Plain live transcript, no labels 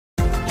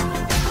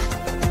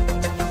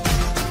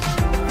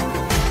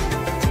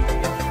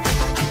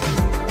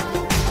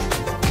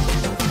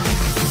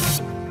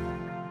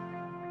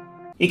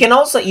You can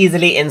also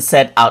easily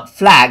insert out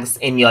flags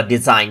in your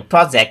design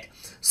project.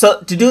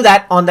 So to do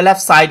that, on the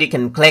left side, you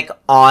can click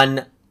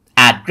on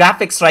Add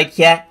Graphics right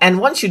here. And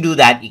once you do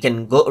that, you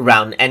can go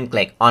around and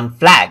click on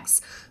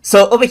Flags.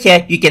 So over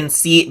here, you can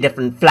see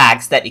different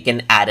flags that you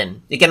can add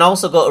in. You can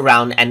also go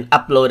around and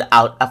upload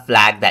out a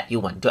flag that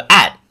you want to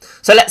add.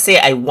 So let's say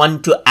I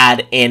want to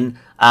add in,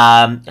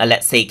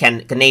 let's say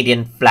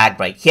Canadian flag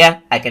right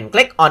here. I can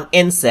click on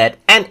Insert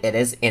and it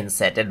is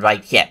inserted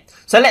right here.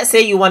 So let's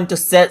say you want to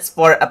search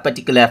for a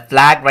particular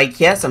flag right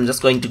here. So I'm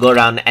just going to go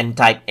around and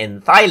type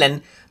in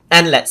Thailand.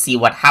 And let's see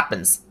what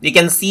happens. You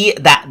can see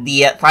that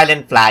the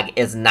Thailand flag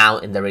is now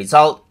in the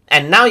result.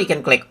 And now you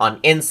can click on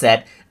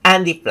Insert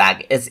and the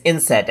flag is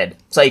inserted.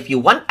 So if you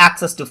want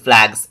access to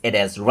flags, it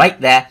is right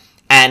there.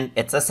 And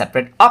it's a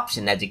separate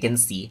option, as you can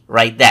see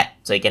right there.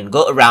 So you can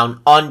go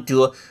around on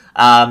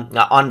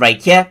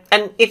right here.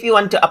 And if you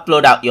want to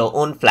upload out your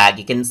own flag,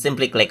 you can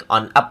simply click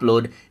on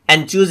Upload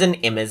and choose an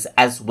image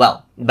as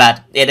well.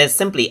 But it is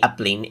simply a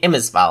plain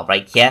image file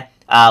right here,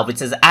 which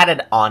is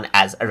added on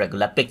as a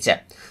regular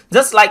picture.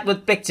 Just like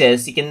with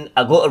pictures, you can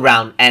go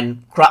around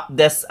and crop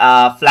this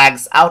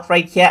flags out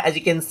right here. As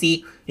you can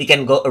see, you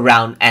can go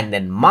around and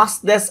then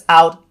mask this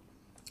out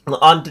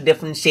onto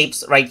different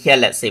shapes right here.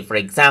 Let's say, for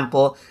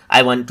example,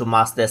 I want to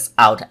mask this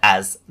out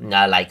as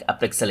like a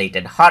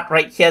pixelated heart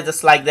right here,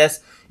 just like this.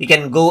 You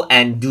can go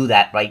and do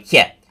that right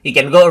here. You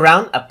can go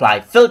around, apply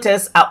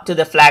filters out to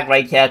the flag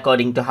right here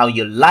according to how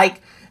you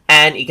like.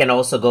 And you can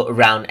also go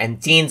around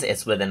and change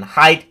its width and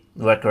height,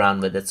 work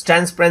around with its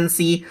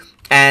transparency.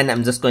 And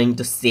I'm just going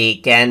to say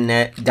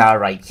Canada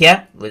right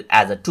here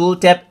as a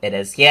tooltip. It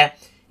is here.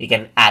 You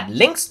can add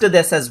links to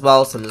this as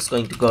well. So I'm just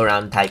going to go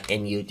around, type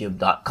in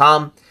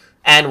youtube.com.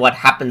 And what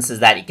happens is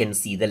that you can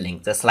see the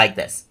link just like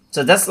this.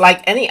 So just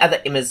like any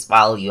other image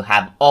file, you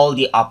have all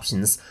the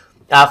options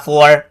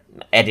for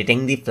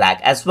editing the flag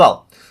as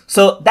well.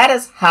 So that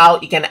is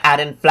how you can add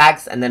in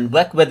flags and then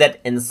work with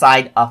it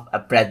inside of a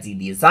Prezi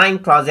design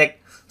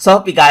project. So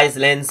hope you guys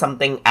learned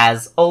something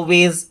as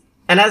always.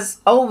 And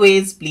as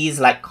always, please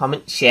like,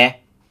 comment, share,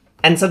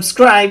 and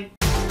subscribe.